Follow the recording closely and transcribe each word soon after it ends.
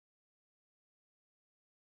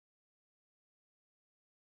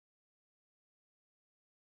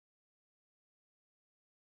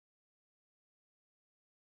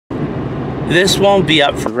This won't be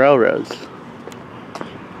up for railroads.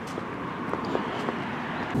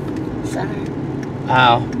 Center.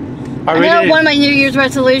 Wow. I know one of my New Year's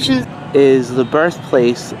resolutions is the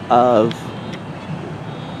birthplace of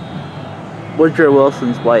Woodrow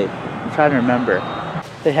Wilson's wife. I'm trying to remember.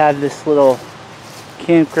 They had this little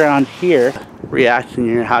campground here. Reacting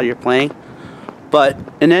to how you're playing. But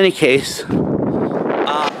in any case,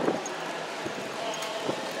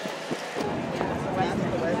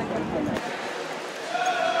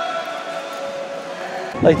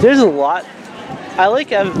 like there's a lot.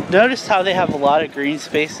 I've noticed how they have a lot of green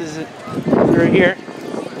spaces through here.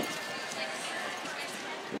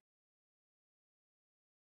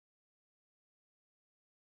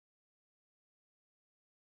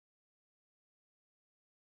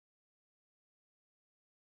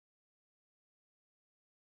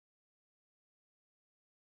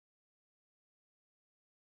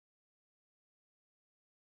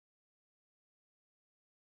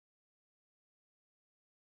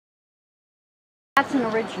 That's an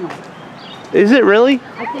original. Is it really?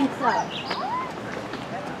 I think so.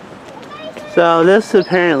 So this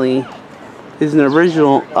apparently is an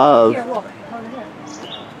original of. Here, look.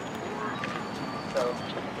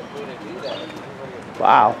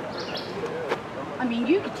 Wow. I mean,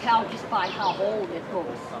 you could tell just by how old it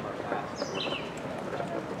looks.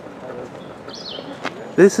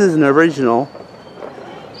 This is an original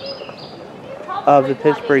of the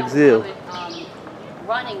Pittsburgh Zoo.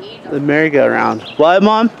 Running either. The merry-go-round. What,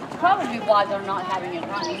 Mom? Probably why they're not having it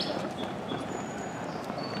running.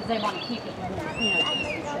 Because they want to keep it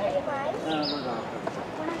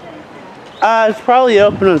It's probably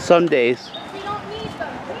open on some days.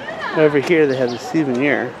 Over here they have the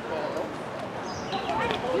souvenir.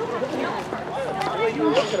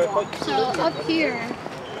 So up here,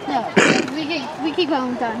 no, we keep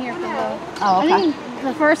going down here for the. Oh, okay. I think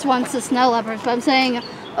the first one's the snow leopards, but I'm saying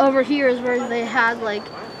over here is where they had like,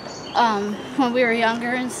 when we were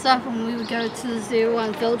younger and stuff, when we would go to the zoo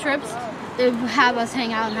on field trips, they would have us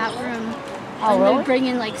hang out in that room. Oh, and really? they would bring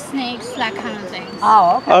in like snakes, that kind of thing.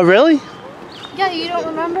 Oh, okay. Oh, really? Yeah, you don't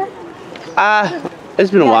remember?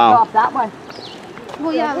 It's been a while. That one.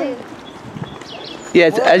 Well, yeah. Yeah,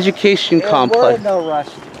 it's education complex. We're in no rush.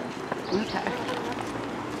 Okay.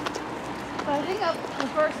 But I think the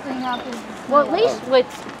first thing up is. Well, at least with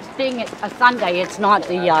being a Sunday, it's not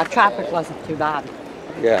the traffic wasn't too bad.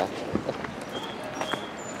 Yeah.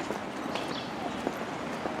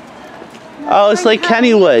 Oh, it's like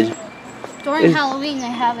Kennywood. During Halloween, they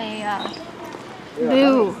have a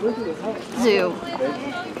boo zoo.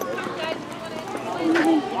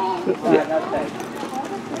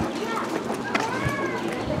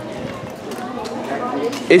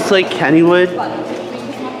 It's like Kennywood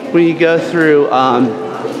when you go through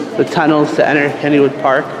the tunnels to enter Kennywood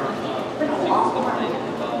Park.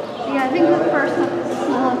 Yeah, I think the first one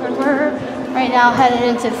is we're right now headed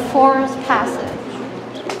into Forest Passage.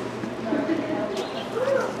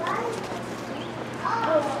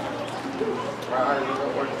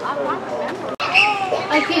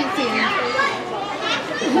 I can't see him.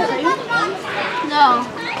 No.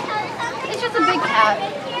 It's just a big cat.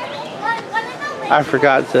 I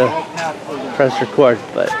forgot to press record,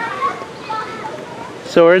 but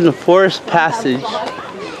so we're in the Forest Passage.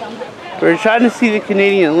 We're trying to see the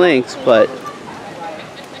Canadian Lynx, but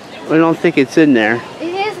we don't think it's in there.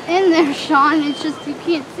 It is in there, Sean. It's just you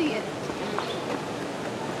can't see it.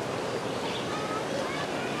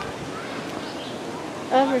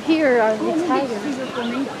 Over here are the tigers.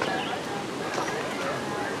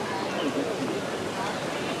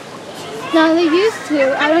 No, they used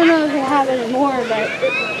to. I don't know if they have it anymore, but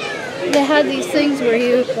they had these things where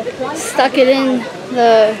you stuck it in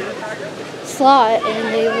the slot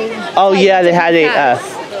and they would. Oh yeah, they had it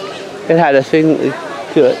had a thing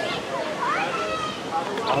to it.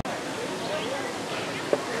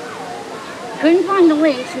 Couldn't find the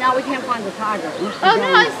lynx, now we can't find the tiger. Oh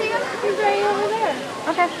no, I see him. He's right over there.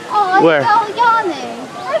 Okay. Oh, he's Where? all yawning.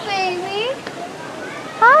 Hi, baby.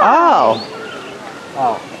 Hi.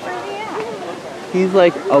 Oh, Where's he at? he's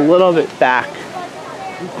like a little bit back.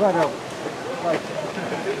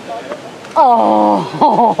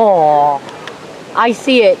 Oh, I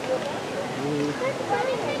see it.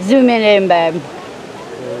 Zoom in, babe.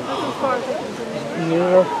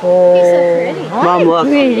 Beautiful. He's so pretty. Mom, look.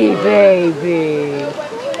 Pretty baby.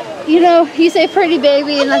 You know, you say pretty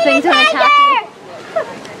baby and the thing's gonna attack you.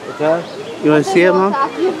 What's that? You want to see it, Mom?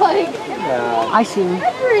 Attack you like, Yeah. I see him.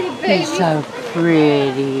 pretty baby. He's so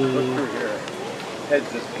pretty.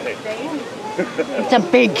 It's a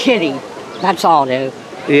big kitty. That's all it is.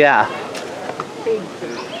 Yeah.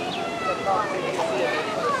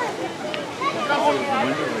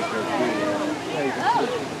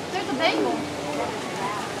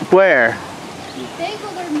 Where? They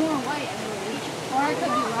go there more white, I believe. Or I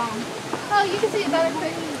could be wrong. Oh, you can see a better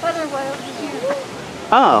way over here.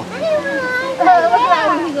 Oh. Look at that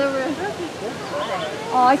one, he's over.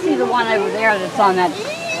 Oh, I see the one over there that's on that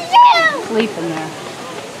sleeping there.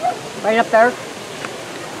 Right up there.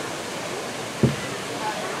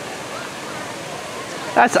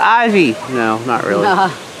 That's Ivy. No, not really.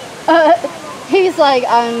 He's like,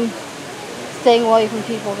 I'm staying away from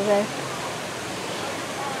people today.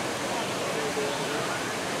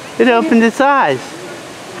 It opened its eyes.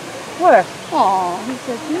 Where? Aw, he's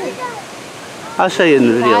so cute. I'll show you in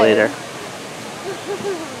the video later.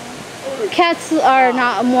 Cats are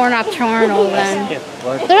not more nocturnal than...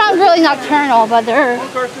 They're not really nocturnal, but their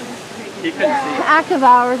active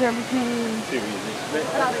hours are between...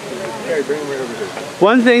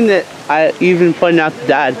 One thing that I even pointed out to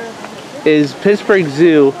Dad is Pittsburgh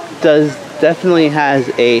Zoo definitely has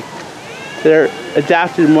they're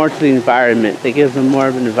adapted more to the environment. They give them more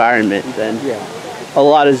of an environment than a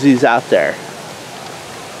lot of zoos out there.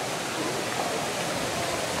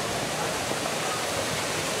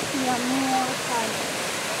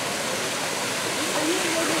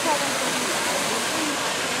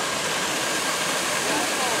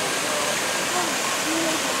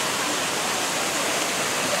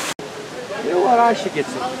 You know what? I should get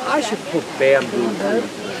some. I should put bamboo.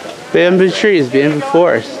 Bamboo trees, bamboo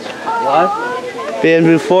forest. What?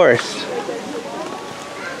 Bamboo forest.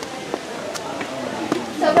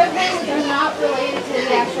 So they're not related to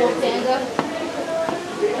the actual panda?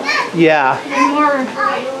 Yeah. They're more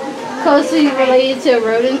closely related to a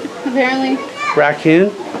rodent, apparently.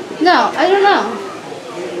 Raccoon? No, I don't know.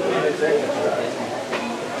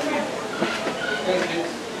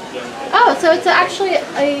 Oh, so it's actually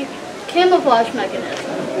a camouflage mechanism.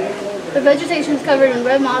 The vegetation is covered in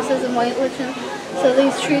red mosses and white lichen, so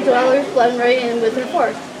these tree dwellers blend right in with their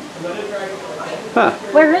forest. Huh.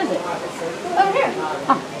 Where is it? Over here.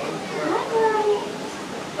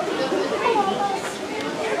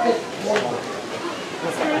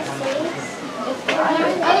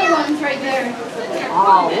 Other ones right there.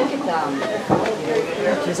 Oh, look at them.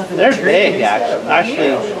 They're big,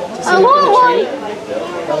 actually. Oh, one.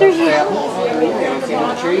 There's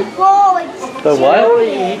The what?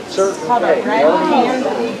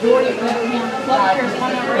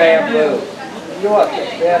 Bamboo. You know what?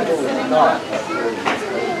 Bamboo is not.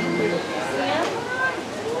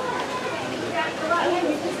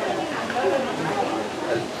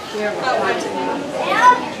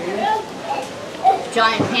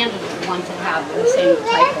 Giant pandas are the ones that have the same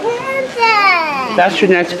type of... That's your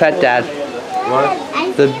next pet, Dad. What?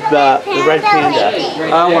 The red panda.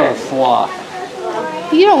 I want a sloth.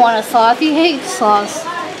 You don't want a sloth. You hate sloths.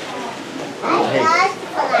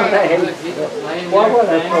 Why would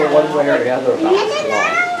I feel one way or the other about sloths?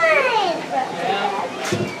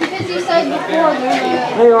 Because you said before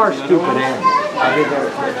They are stupid animals. I mean,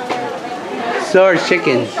 they're... So are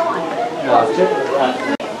chickens. No, chickens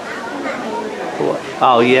are...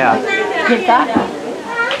 Oh, yeah. Get that?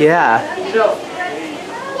 Yeah.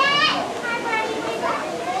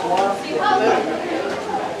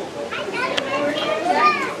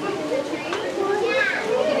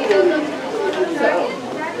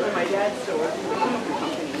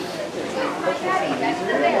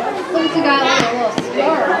 Look at the guy with a little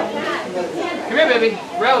scar. Come here, baby.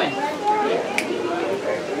 Rowan.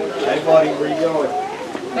 Hey, buddy, where you going?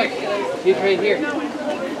 Look, he's right here.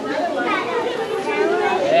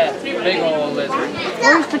 Yeah, big old lizard.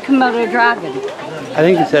 Where's the Komodo dragon? I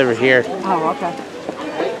think it's over here. Oh, okay.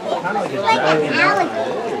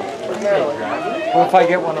 What if I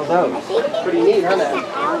get one of those? Pretty neat, huh?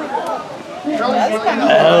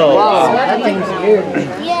 Oh. Wow, that thing's weird.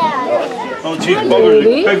 Oh, geez, well, there's a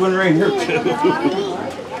big one right here, too.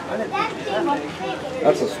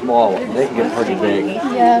 That's a small one. They can get pretty big.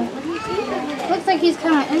 Yeah. Looks like he's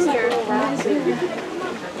kind of injured.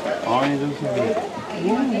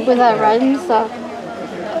 With that red and stuff.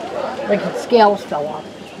 Like its scales fell off.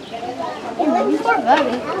 Poor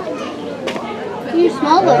buddy. You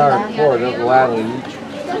smell like that. Poor, they'll gladly eat you.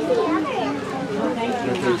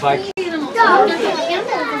 If they bite you.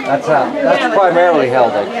 That's primarily how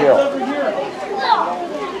they kill.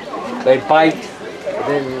 They bite, and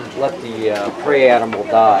then let the prey animal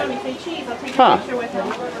die. Huh.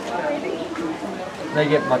 They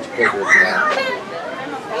get much bigger than that.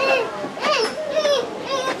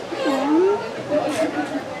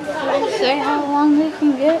 Say how long they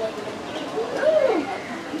can get.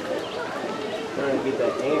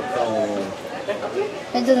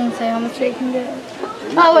 It doesn't say how much they can get.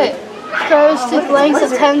 Oh wait, grows to lengths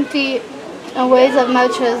of 10 feet and weighs as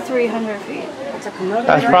much as 300 feet.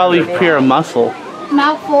 That's probably pure muscle.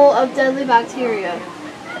 Mouthful of deadly bacteria.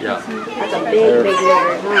 Yeah. That's a big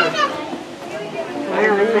lizard, huh? Wow,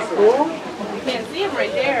 isn't that cool? You can't see him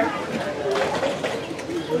right there.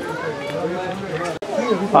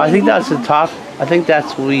 Oh, I think that's the top. I think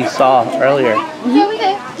that's what we saw earlier. Yeah, we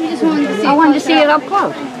did. We just wanted to see. I wanted to see it up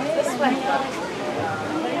close.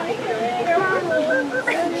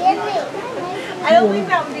 I don't leave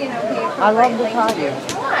Mountain View okay. I love the tiger.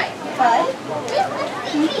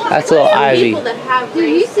 That's a little ivy. Dude,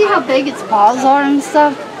 you see how big its paws are and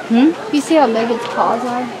stuff? You see how big its paws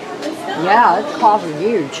are? Yeah, its paws are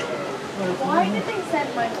huge. Why did they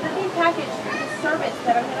send my cookie package through the service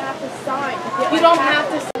that I'm going to have to sign? You don't have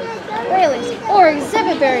to sign. Railings or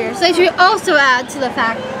exhibit barriers. They should also add to the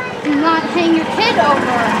fact, do not hang your kid over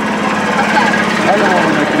a fence.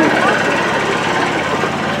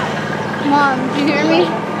 Mom, did you hear me?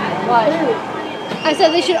 What? I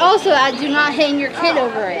said they should also add, do not hang your kid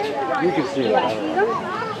over it. You can see it.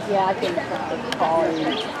 Yeah, I think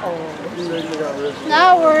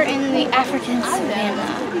Now we're in the African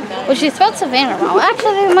savannah. Well, she spelled savannah wrong.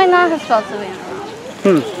 Actually, they might not have spelled savannah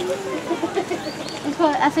wrong. It's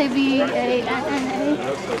called S-A-V-A-N-N-A.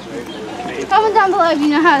 Comment down below if you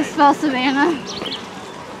know how to spell Savannah.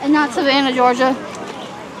 And not Savannah, Georgia.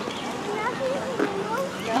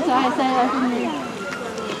 That's why I say that to me.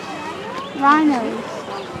 Rhinos.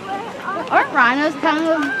 Aren't rhinos kind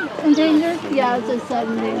of endangered? Yeah, it just said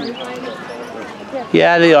endangered.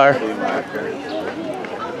 Yeah, they are.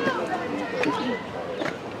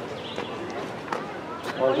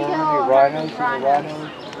 Are there any rhinos in the rhino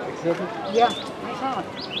exhibit? Yeah, I saw it.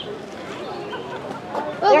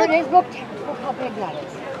 There it is. Look how big that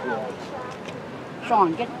is.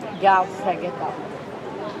 Sean, get that one.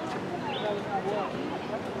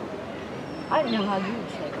 I didn't know how you'd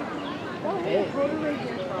say it. Big.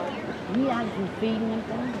 You had some feeding and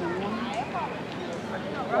things.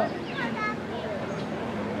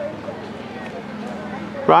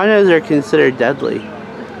 Rhinos are considered deadly.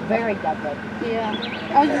 Very deadly. Yeah.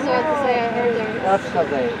 I was just about to say, I heard there. That's because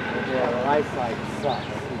their eyesight sucks.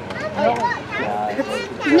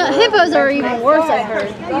 No, hippos are even worse, I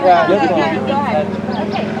heard. Yeah, their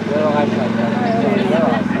eyesight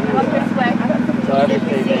sucks. So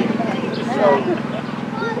everything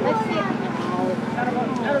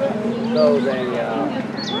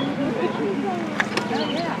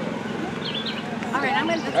Alright, I'm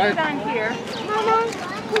going to put it on here. Mama,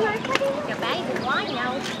 can I put it in your bag? Why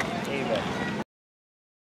now?